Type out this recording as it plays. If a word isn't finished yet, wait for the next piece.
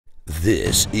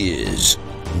This is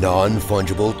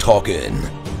Non-Fungible Talkin'.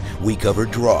 We cover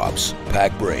drops,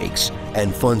 pack breaks,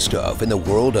 and fun stuff in the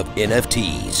world of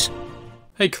NFTs.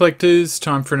 Hey collectors,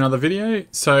 time for another video.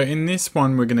 So in this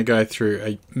one we're going to go through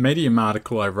a Medium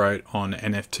article I wrote on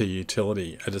NFT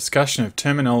utility, a discussion of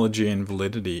terminology and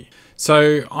validity.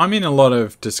 So I'm in a lot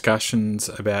of discussions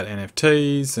about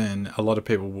NFTs and a lot of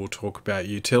people will talk about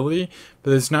utility, but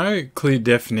there's no clear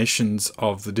definitions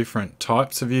of the different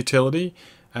types of utility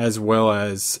as well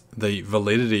as the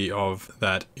validity of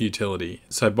that utility.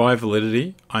 So by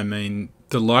validity, I mean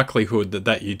the likelihood that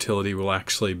that utility will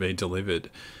actually be delivered.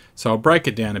 So I'll break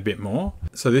it down a bit more.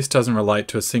 So this doesn't relate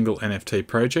to a single NFT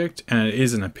project and it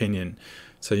is an opinion.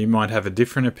 So you might have a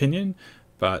different opinion,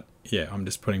 but yeah, I'm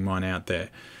just putting mine out there.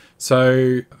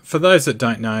 So for those that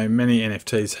don't know, many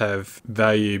NFTs have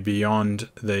value beyond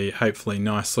the hopefully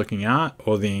nice looking art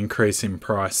or the increase in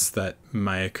price that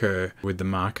may occur with the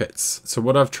markets. So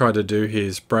what I've tried to do here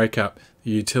is break up the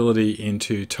utility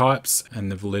into types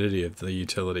and the validity of the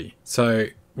utility. So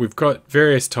we've got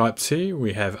various types here.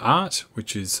 We have art,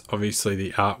 which is obviously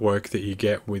the artwork that you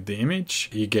get with the image.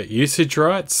 You get usage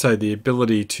rights, so the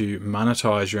ability to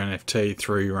monetize your NFT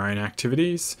through your own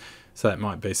activities. So that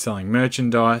might be selling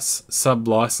merchandise,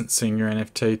 sub-licensing your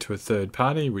NFT to a third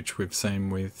party, which we've seen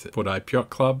with Bored Ape Yacht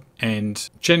Club, and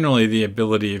generally the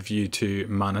ability of you to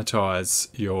monetize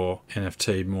your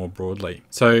NFT more broadly.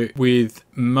 So with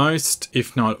most,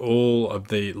 if not all, of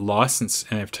the licensed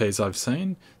NFTs I've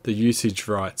seen, the usage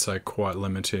rights are quite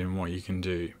limited in what you can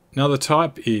do. Another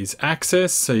type is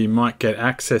access, so you might get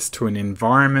access to an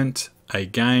environment, a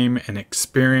game, an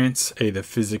experience, either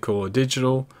physical or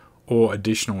digital, or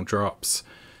additional drops.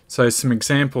 So some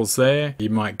examples there, you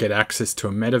might get access to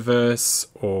a metaverse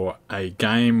or a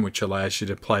game which allows you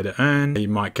to play to earn. You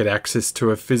might get access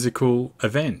to a physical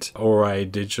event or a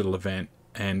digital event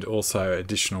and also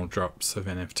additional drops of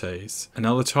NFTs.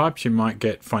 Another type, you might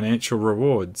get financial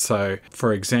rewards. So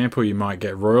for example, you might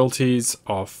get royalties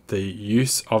off the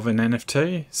use of an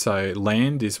NFT. So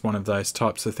land is one of those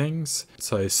types of things.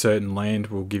 So certain land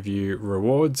will give you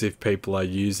rewards if people are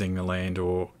using the land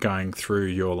or going through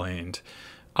your land.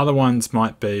 Other ones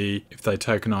might be if they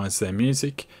tokenize their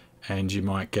music, and you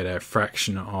might get a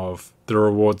fraction of the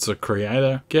rewards the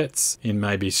creator gets in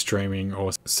maybe streaming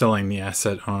or selling the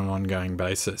asset on an ongoing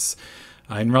basis.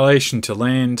 In relation to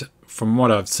land, from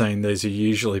what I've seen, these are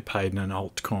usually paid in an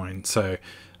altcoin, so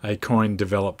a coin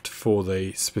developed for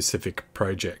the specific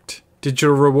project.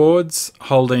 Digital rewards,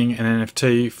 holding an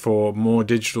NFT for more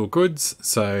digital goods,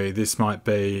 so this might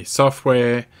be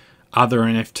software, other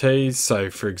NFTs,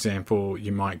 so for example,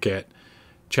 you might get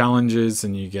challenges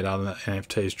and you get other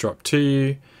NFTs dropped to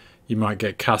you. You might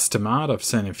get custom art. I've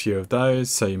seen a few of those.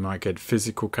 So you might get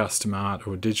physical custom art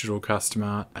or digital custom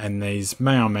art, and these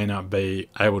may or may not be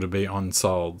able to be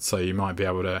on-sold. So you might be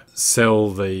able to sell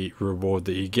the reward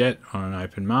that you get on an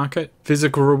open market.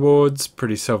 Physical rewards,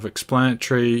 pretty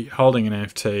self-explanatory. Holding an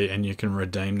NFT and you can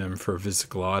redeem them for a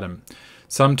physical item.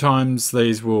 Sometimes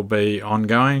these will be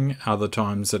ongoing, other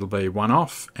times it'll be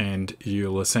one-off and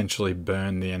you'll essentially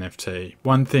burn the NFT.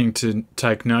 One thing to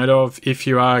take note of, if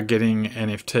you are getting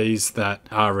NFTs that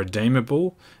are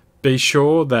redeemable, be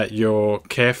sure that you're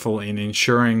careful in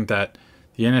ensuring that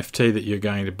the NFT that you're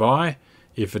going to buy,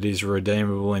 if it is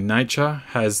redeemable in nature,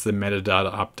 has the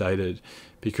metadata updated,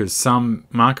 because some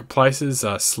marketplaces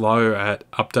are slow at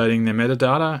updating their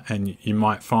metadata and you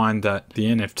might find that the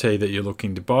NFT that you're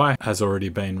looking to buy has already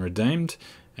been redeemed,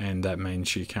 and that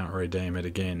means you can't redeem it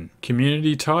again.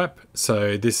 Community type,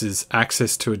 so this is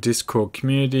access to a Discord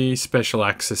community, special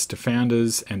access to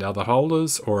founders and other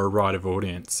holders, or a right of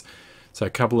audience. So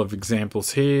a couple of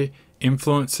examples here.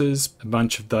 Influencers, a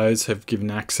bunch of those have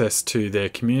given access to their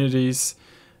communities,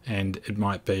 and it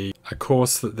might be a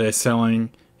course that they're selling.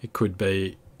 It could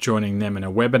be joining them in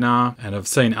a webinar, and I've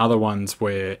seen other ones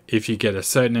where if you get a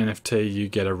certain NFT, you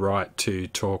get a right to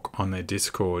talk on their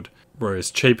Discord,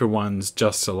 whereas cheaper ones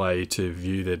just allow you to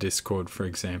view their Discord, for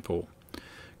example.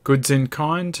 Goods in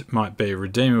kind might be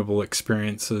redeemable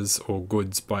experiences or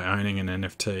goods by owning an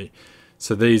NFT.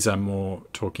 So these are more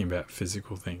talking about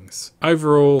physical things.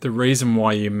 Overall, the reason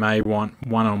why you may want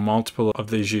one or multiple of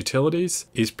these utilities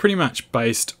is pretty much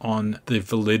based on the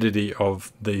validity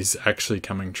of these actually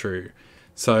coming true.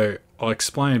 So I'll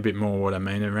explain a bit more what I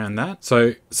mean around that.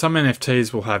 So some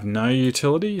NFTs will have no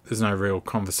utility. There's no real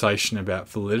conversation about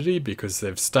validity because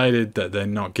they've stated that they're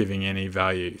not giving any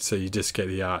value. So you just get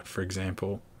the art, for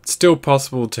example. It's still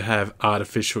possible to have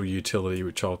artificial utility,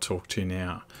 which I'll talk to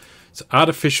now. So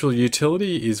artificial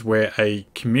utility is where a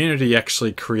community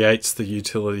actually creates the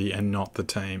utility and not the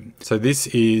team. So this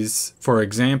is, for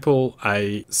example,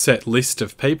 a set list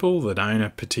of people that own a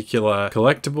particular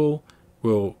collectible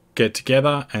will get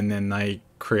together and then they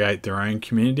create their own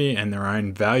community and their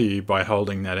own value by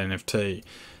holding that NFT.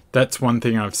 That's one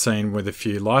thing I've seen with a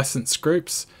few license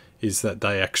groups, is that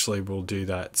they actually will do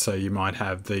that. So you might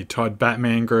have the Todd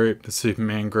Batman group, the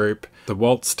Superman group, the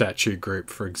Walt statue group,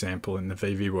 for example, in the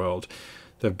VV world.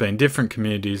 There have been different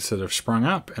communities that have sprung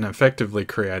up and effectively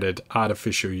created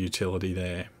artificial utility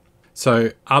there.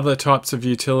 So other types of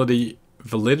utility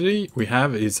validity we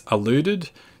have is alluded.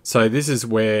 So this is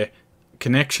where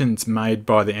connections made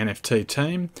by the NFT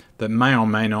team that may or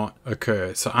may not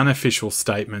occur. So unofficial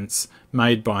statements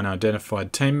made by an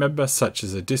identified team member, such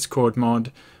as a Discord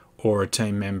mod, or a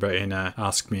team member in a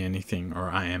Ask Me Anything or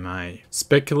AMA.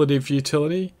 Speculative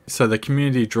utility, so the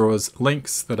community draws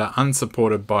links that are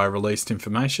unsupported by released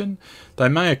information. They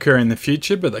may occur in the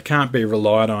future, but they can't be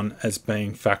relied on as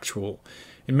being factual.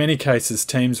 In many cases,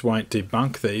 teams won't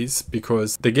debunk these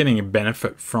because they're getting a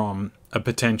benefit from a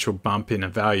potential bump in a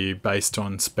value based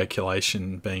on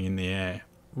speculation being in the air.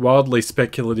 Wildly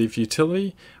speculative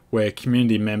utility, where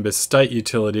community members state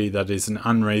utility that is an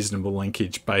unreasonable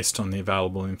linkage based on the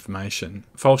available information.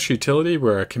 False utility,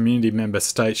 where a community member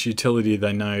states utility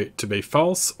they know to be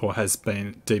false or has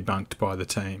been debunked by the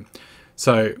team.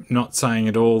 So not saying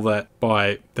at all that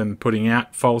by them putting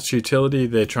out false utility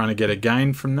they're trying to get a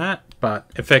gain from that, but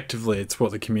effectively it's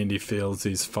what the community feels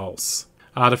is false.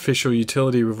 Artificial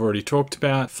utility we've already talked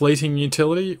about. Fleeting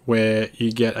utility, where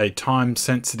you get a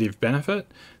time-sensitive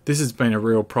benefit. This has been a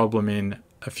real problem in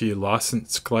a few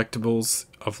licensed collectibles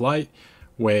of late,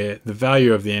 where the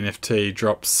value of the NFT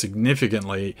drops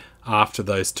significantly after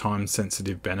those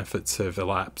time-sensitive benefits have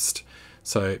elapsed.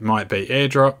 So it might be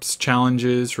airdrops,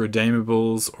 challenges,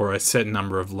 redeemables, or a set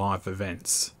number of live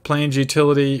events. Planned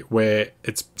utility, where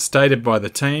it's stated by the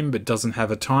team but doesn't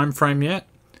have a time frame yet.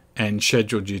 And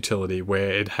scheduled utility,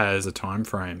 where it has a time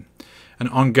frame. And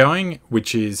ongoing,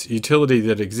 which is utility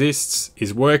that exists,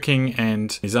 is working,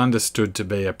 and is understood to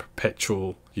be a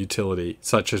perpetual utility,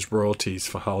 such as royalties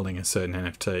for holding a certain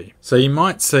NFT. So you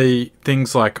might see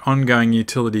things like ongoing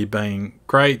utility being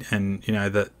great and, you know,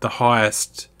 the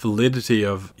highest validity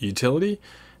of utility.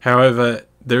 However,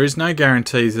 there is no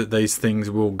guarantees that these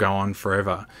things will go on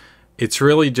forever. It's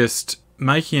really just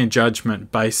making a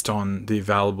judgment based on the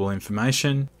available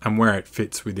information and where it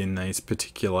fits within these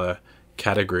particular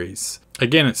categories.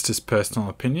 Again, it's just personal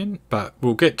opinion, but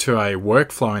we'll get to a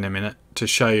workflow in a minute to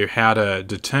show you how to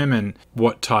determine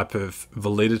what type of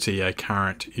validity a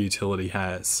current utility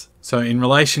has. So in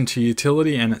relation to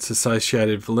utility and its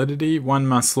associated validity, one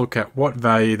must look at what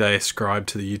value they ascribe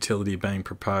to the utility being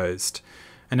proposed.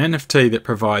 An NFT that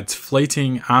provides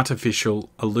fleeting, artificial,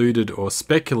 alluded or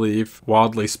speculative,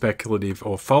 wildly speculative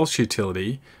or false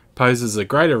utility poses a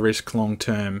greater risk long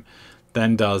term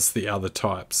than does the other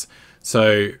types.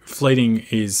 So fleeting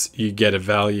is you get a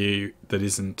value that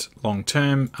isn't long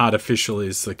term. Artificial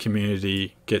is the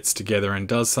community gets together and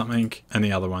does something, and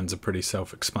the other ones are pretty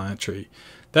self-explanatory.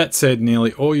 That said,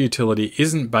 nearly all utility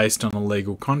isn't based on a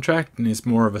legal contract and is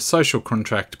more of a social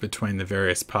contract between the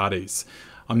various parties.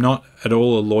 I'm not at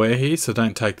all a lawyer here, so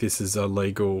don't take this as a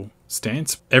legal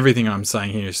stance. Everything I'm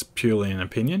saying here is purely an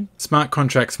opinion. Smart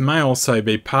contracts may also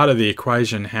be part of the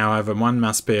equation, however, one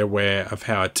must be aware of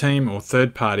how a team or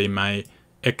third party may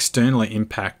externally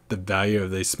impact the value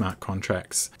of these smart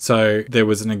contracts. So there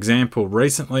was an example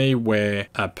recently where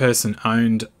a person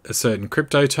owned a certain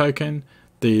crypto token.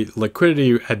 The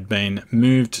liquidity had been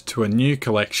moved to a new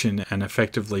collection and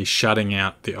effectively shutting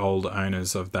out the old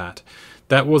owners of that.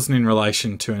 That wasn't in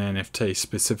relation to an NFT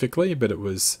specifically, but it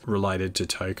was related to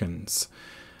tokens.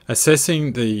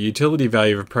 Assessing the utility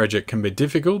value of a project can be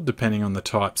difficult depending on the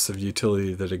types of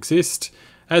utility that exist.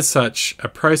 As such, a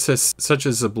process such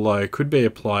as the below could be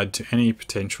applied to any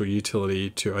potential utility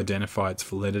to identify its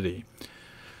validity.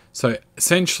 So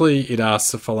essentially it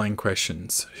asks the following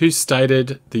questions. Who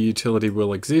stated the utility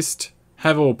will exist?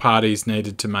 Have all parties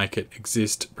needed to make it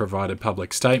exist provided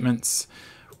public statements?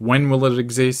 When will it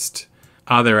exist?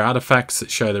 Are there artifacts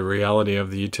that show the reality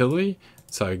of the utility?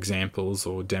 So examples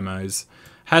or demos.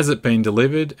 Has it been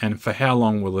delivered, and for how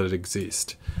long will it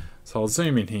exist? So I'll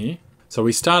zoom in here. So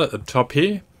we start at the top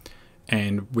here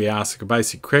and we ask a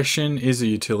basic question. Is a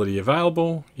utility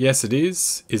available? Yes, it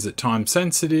is. Is it time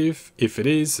sensitive? If it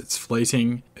is, it's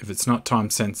fleeting. If it's not time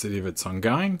sensitive, it's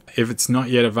ongoing. If it's not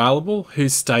yet available, who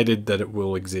stated that it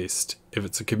will exist? If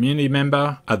it's a community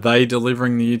member, are they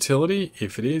delivering the utility?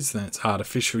 If it is, then it's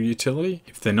artificial utility.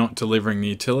 If they're not delivering the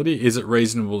utility, is it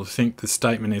reasonable to think the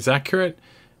statement is accurate?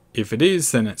 If it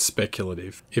is, then it's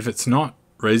speculative. If it's not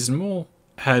reasonable,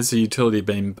 has the utility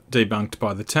been debunked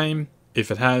by the team? If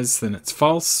it has, then it's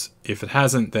false. If it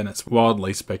hasn't, then it's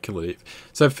wildly speculative.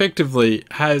 So effectively,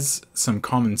 has some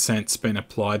common sense been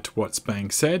applied to what's being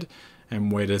said,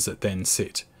 and where does it then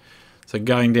sit? So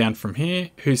going down from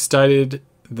here, who stated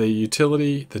the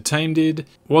utility? The team did.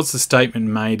 Was the statement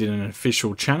made in an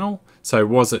official channel? So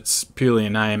was it purely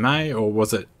an AMA, or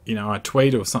was it, a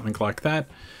tweet or something like that?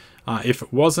 If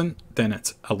it wasn't, then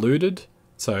it's alluded.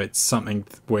 So it's something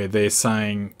where they're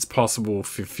saying it's possible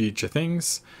for future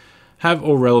things. Have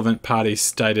all relevant parties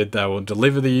stated they will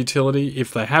deliver the utility?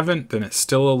 If they haven't, then it's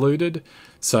still alluded.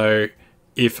 So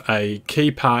if a key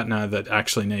partner that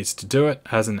actually needs to do it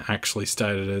hasn't actually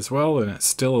stated it as well, then it's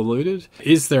still alluded.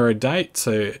 Is there a date?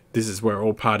 So this is where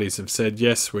all parties have said,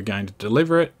 yes, we're going to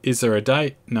deliver it. Is there a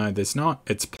date? No, there's not.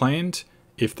 It's planned.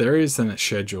 If there is, then it's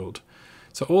scheduled.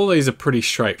 So all these are pretty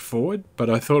straightforward, but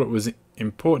I thought it was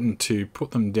important to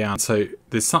put them down so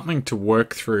there's something to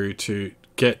work through to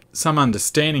get some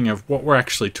understanding of what we're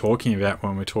actually talking about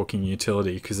when we're talking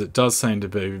utility, because it does seem to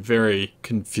be very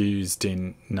confused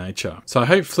in nature. So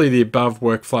hopefully the above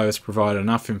workflow has provided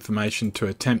enough information to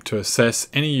attempt to assess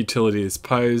any utility that's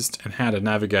posed and how to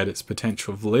navigate its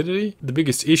potential validity. The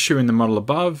biggest issue in the model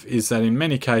above is that in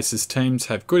many cases teams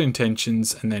have good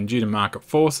intentions, and then due to market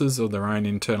forces or their own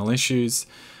internal issues,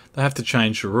 they have to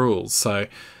change the rules. So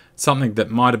something that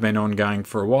might have been ongoing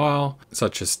for a while,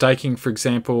 such as staking, for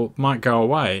example, might go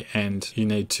away, and you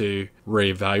need to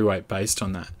reevaluate based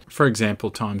on that. For example,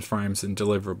 timeframes and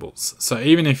deliverables. So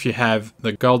even if you have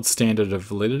the gold standard of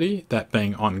validity, that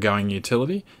being ongoing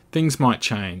utility, things might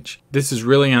change. This is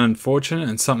really unfortunate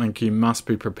and something you must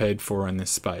be prepared for in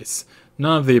this space.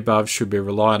 None of the above should be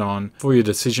relied on for your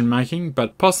decision making,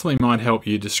 but possibly might help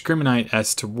you discriminate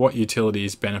as to what utility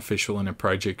is beneficial in a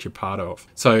project you're part of.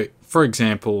 So for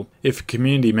example, if a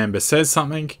community member says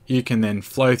something, you can then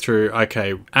flow through,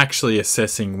 okay, actually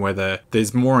assessing whether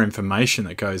there's more information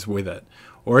that goes with it.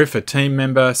 Or if a team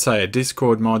member, say a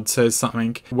Discord mod, says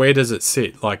something, where does it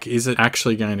sit? Like, is it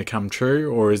actually going to come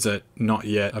true, or is it not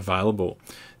yet available?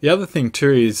 The other thing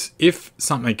too is if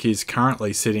something is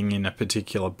currently sitting in a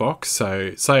particular box,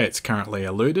 so say it's currently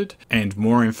alluded and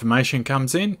more information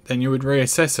comes in, then you would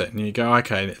reassess it and you go,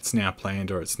 okay, it's now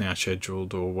planned or it's now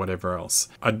scheduled or whatever else.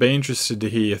 I'd be interested to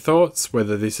hear your thoughts,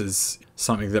 whether this is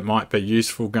something that might be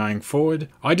useful going forward.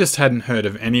 I just hadn't heard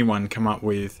of anyone come up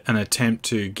with an attempt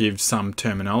to give some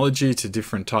terminology to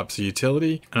different types of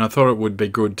utility, and I thought it would be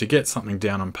good to get something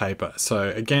down on paper. So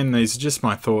again, these are just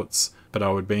my thoughts, but I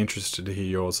would be interested to hear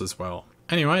yours as well.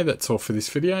 Anyway, that's all for this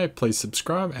video. Please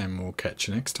subscribe and we'll catch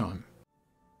you next time.